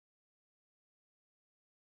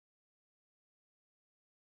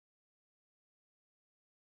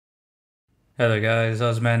Hello guys,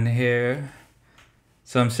 OzMan here.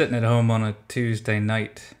 So I'm sitting at home on a Tuesday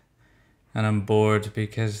night and I'm bored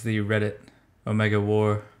because the Reddit Omega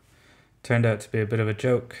War turned out to be a bit of a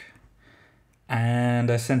joke.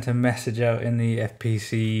 And I sent a message out in the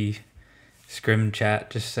FPC scrim chat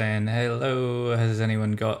just saying, hello, has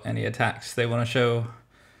anyone got any attacks they want to show?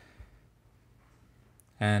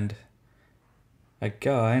 And a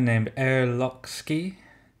guy named Airlocksky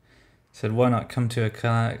said, why not come to a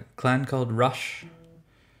clan called Rush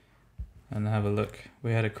and have a look.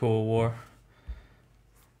 We had a cool war.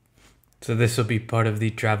 So this will be part of the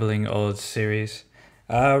Traveling Odds series.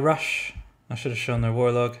 Rush. I should have shown their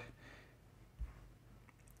war log.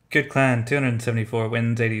 Good clan, 274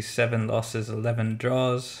 wins, 87 losses, 11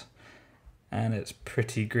 draws. And it's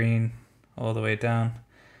pretty green all the way down.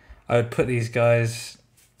 I would put these guys,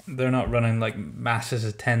 they're not running like masses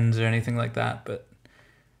of 10s or anything like that, but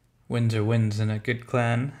wins are wins in a good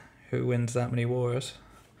clan. Who wins that many wars?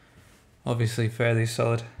 Obviously fairly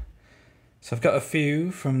solid. So I've got a few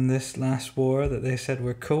from this last war that they said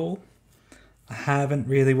were cool. I haven't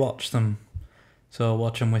really watched them, so I'll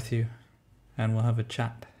watch them with you and we'll have a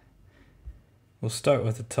chat. We'll start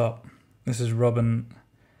with the top. This is Robin.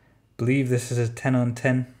 Believe this is a 10 on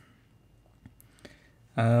 10.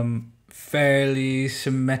 Fairly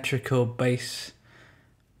symmetrical base,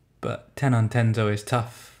 but 10 on 10 is always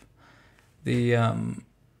tough. The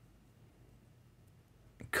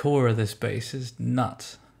core of this base is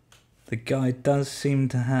nuts. The guy does seem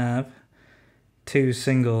to have two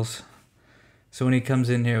singles, so when he comes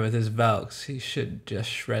in here with his Valks, he should just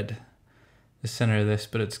shred the center of this,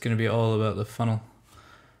 but it's going to be all about the funnel.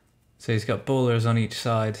 So he's got bowlers on each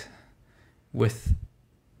side with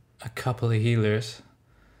a couple of healers,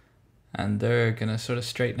 and they're going to sort of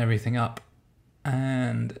straighten everything up,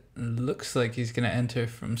 and looks like he's going to enter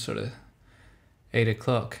from sort of 8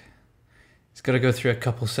 o'clock. He's got to go through a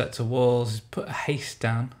couple sets of walls. He's put a haste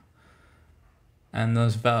down, and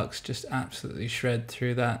those Valks just absolutely shred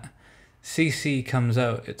through that. CC comes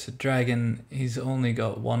out. It's a dragon. He's only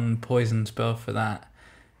got one poison spell for that,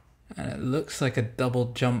 and it looks like a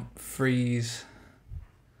double jump freeze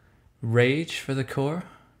rage for the core.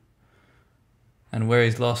 And where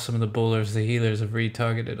he's lost some of the bowlers, the healers have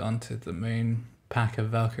retargeted onto the main pack of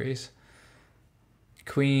Valkyries.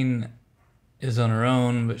 Queen is on her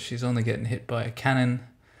own, but she's only getting hit by a cannon.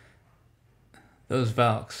 Those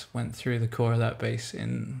Valks went through the core of that base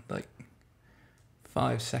in like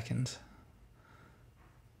 5 seconds.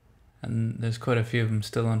 And there's quite a few of them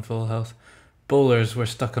still on full health. Bowlers were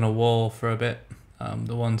stuck on a wall for a bit.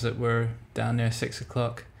 The ones that were down near 6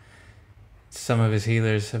 o'clock. Some of his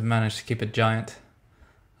healers have managed to keep a giant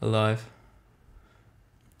alive.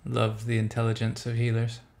 Love the intelligence of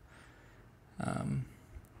healers.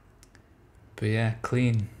 But yeah,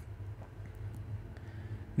 clean.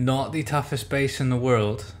 Not the toughest base in the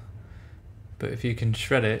world, but if you can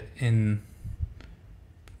shred it in,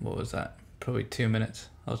 what was that? Probably 2 minutes.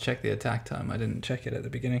 I'll check the attack time. I didn't check it at the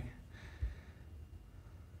beginning.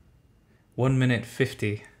 1 minute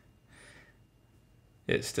 50.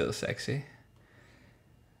 It's still sexy.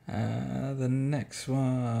 The next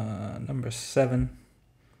one, number 7.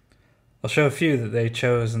 I'll show a few that they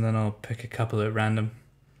chose and then I'll pick a couple at random.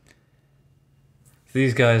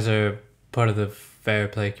 These guys are part of the fair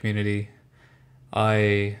play community.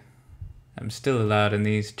 I am still allowed in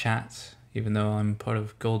these chats, even though I'm part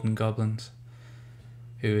of Golden Goblins,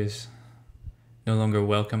 who is no longer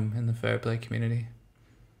welcome in the fair play community.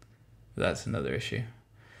 But that's another issue.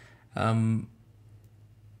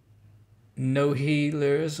 No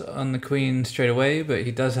healers on the queen straight away, but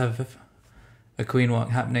he does have a queen walk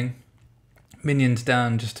happening. Minions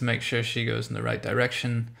down just to make sure she goes in the right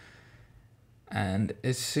direction. And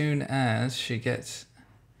as soon as she gets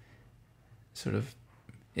sort of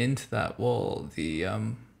into that wall, the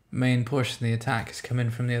main portion of the attack has come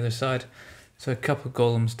in from the other side. So a couple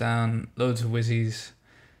golems down, loads of whizzies,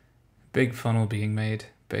 big funnel being made,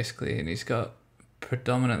 basically. And he's got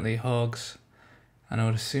predominantly hogs, and I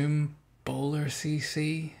would assume bowler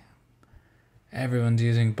CC. Everyone's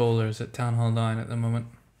using bowlers at Town Hall 9 at the moment.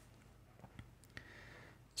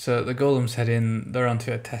 So the golems head in, they're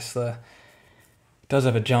onto a Tesla. Does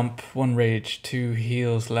have a jump, 1 rage, 2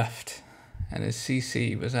 heals left, and his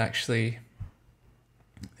CC was actually,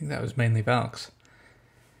 I think that was mainly Valks.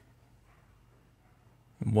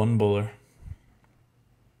 And 1 bowler.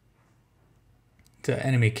 So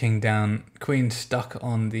enemy king down, queen stuck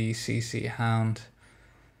on the CC hound.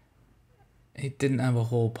 He didn't have a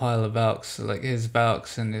whole pile of Valks, so like his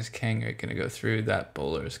Valks and his king are gonna go through, that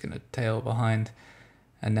bowler is gonna tail behind,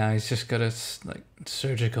 and now he's just got a like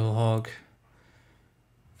surgical hog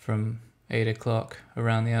from 8 o'clock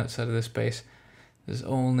around the outside of this base. There's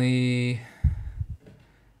only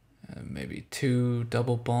maybe 2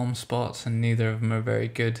 double bomb spots, and neither of them are very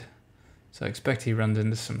good. So I expect he runs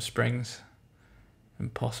into some springs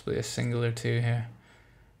and possibly a single or 2 here.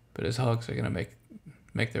 But his hogs are going to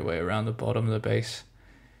make their way around the bottom of the base.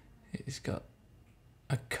 He's got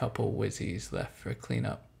a couple whizzies left for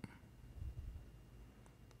cleanup.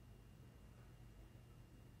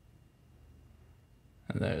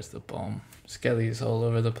 And there's the bomb. Skellies all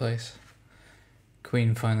over the place.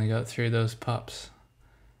 Queen finally got through those pups.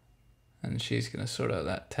 And she's going to sort out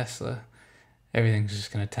that Tesla. Everything's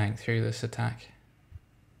just going to tank through this attack.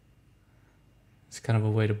 It's kind of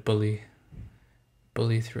a way to bully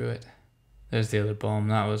through it. There's the other bomb.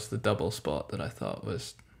 That was the double spot that I thought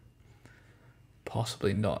was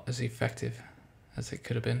possibly not as effective as it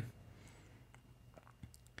could have been.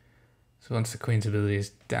 So once the Queen's ability is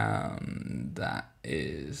down, that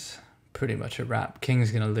is pretty much a wrap.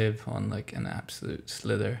 King's going to live on like an absolute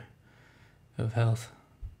slither of health.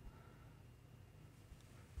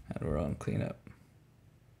 And we're on cleanup.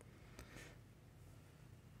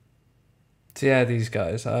 So yeah, these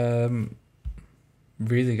guys,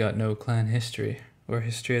 really got no clan history or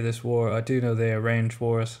history of this war. I do know they arrange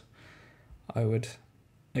wars. I would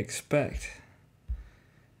expect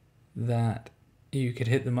that you could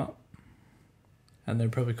hit them up and they're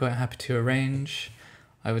probably quite happy to arrange.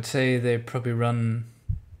 I would say they probably run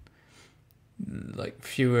like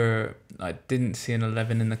fewer. I didn't see an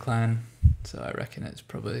 11 in the clan, so I reckon it's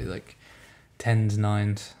probably like 10s,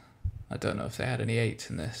 9s. I don't know if they had any 8s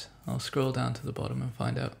in this. I'll scroll down to the bottom and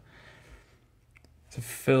find out. So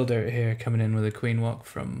Phil Dirt here coming in with a queen walk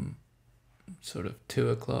from sort of 2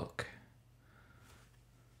 o'clock.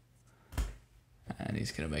 And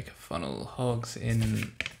he's going to make a funnel hogs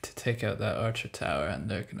in to take out that archer tower, and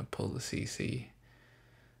they're going to pull the CC.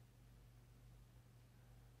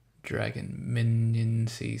 Dragon minion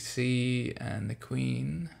CC, and the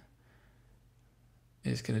queen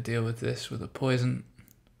is going to deal with this with a poison.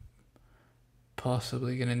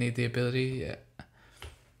 Possibly going to need the ability, yeah.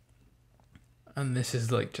 And this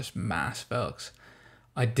is like just mass Velks.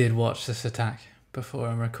 I did watch this attack before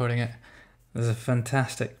I'm recording it. There's a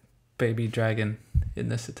fantastic baby dragon in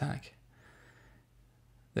this attack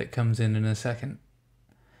that comes in a second.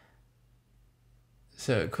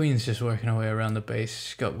 So Queen's just working her way around the base.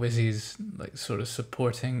 She's got whizzies like sort of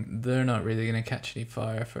supporting. They're not really going to catch any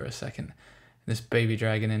fire for a second. This baby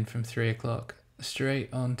dragon in from 3 o'clock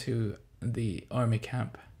straight onto the army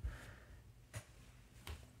camp.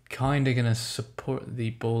 Kind of going to support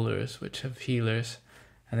the bowlers, which have healers.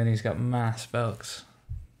 And then he's got mass Velks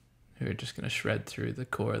who are just going to shred through the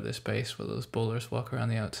core of this base while those bowlers walk around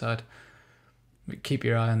the outside. But keep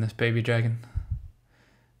your eye on this baby dragon.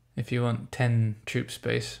 If you want 10 troop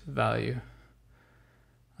space value,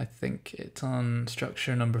 I think it's on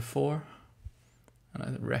structure number 4. And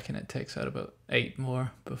I reckon it takes out about 8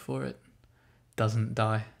 more before it doesn't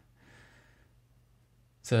die.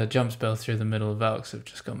 So a jump spell through the middle. Valks have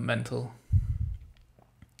just gone mental.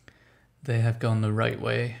 They have gone the right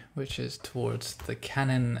way, which is towards the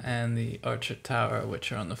cannon and the archer tower,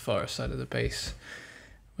 which are on the far side of the base,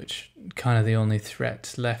 which kind of the only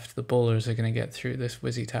threats left. The bowlers are going to get through this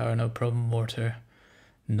whizzy tower, no problem. Mortar,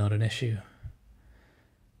 not an issue.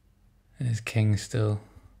 And his king still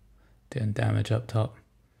doing damage up top.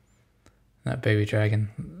 That baby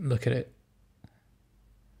dragon, look at it.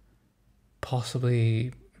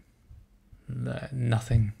 Possibly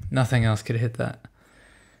nothing else could hit that,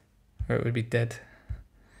 or it would be dead.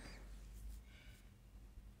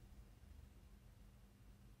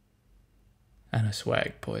 And a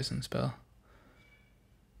swag poison spell.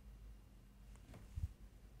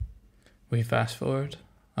 We fast forward.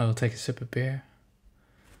 I will take a sip of beer.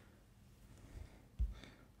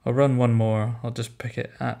 I'll run one more. I'll just pick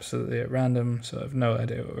it absolutely at random, so I have no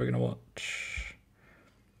idea what we're going to watch.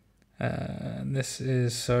 This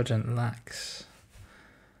is Sergeant Lax.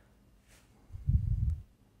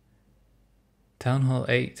 Town Hall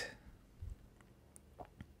 8.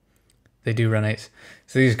 They do run 8s.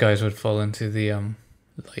 So these guys would fall into the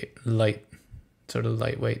light, sort of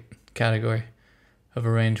lightweight category of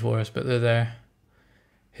arranged wars, but they're there.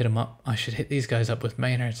 Hit them up. I should hit these guys up with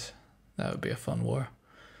Maynards. That would be a fun war.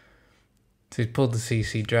 So he's pulled the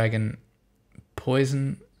CC dragon.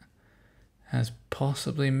 Poison has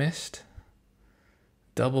possibly missed.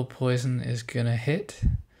 Double poison is going to hit.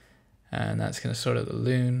 And that's going to sort out the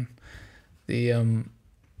loon. The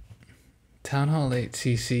Town Hall 8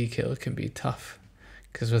 CC kill can be tough.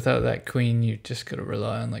 Because without that queen, you just got to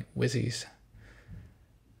rely on like whizzies.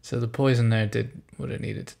 So the poison there did what it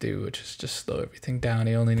needed to do, which is just slow everything down.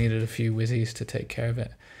 He only needed a few whizzies to take care of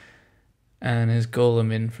it. And his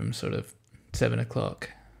golem in from sort of 7 o'clock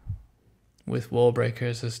with wall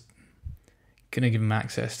breakers is going to give him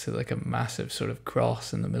access to like a massive sort of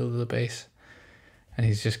cross in the middle of the base. And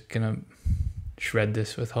he's just going to shred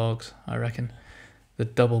this with hogs, I reckon. The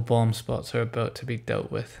double bomb spots are about to be dealt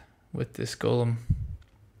with this golem.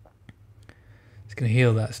 He's going to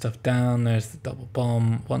heal that stuff down. There's the double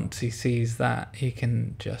bomb. Once he sees that, he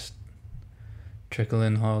can just trickle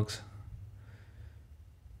in hogs.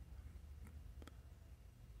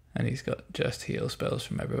 And he's got just heal spells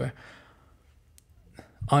from everywhere.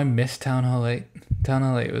 I miss Town Hall 8. Town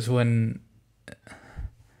Hall 8 was when...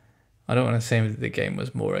 I don't want to say that the game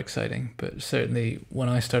was more exciting, but certainly when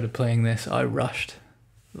I started playing this, I rushed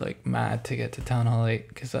like mad to get to Town Hall 8,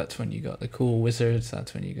 because that's when you got the cool wizards,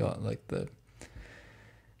 that's when you got like the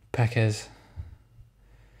Pekkas.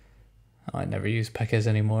 I never use Pekkas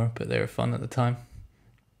anymore, but they were fun at the time.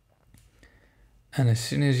 And as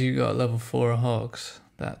soon as you got level 4 hogs,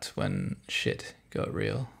 that's when shit got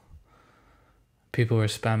real. People were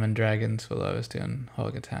spamming dragons while I was doing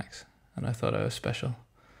hog attacks, and I thought I was special.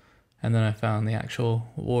 And then I found the actual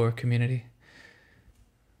war community.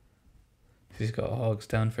 He's got hogs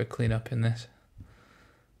down for cleanup in this.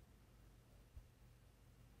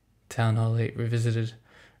 Town Hall 8 Revisited.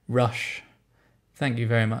 Rush. Thank you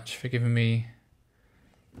very much for giving me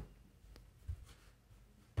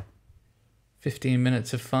 15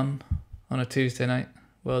 minutes of fun on a Tuesday night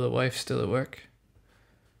while the wife's still at work.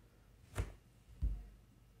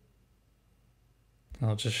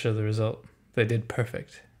 I'll just show the result. They did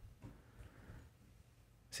perfect.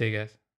 See you guys.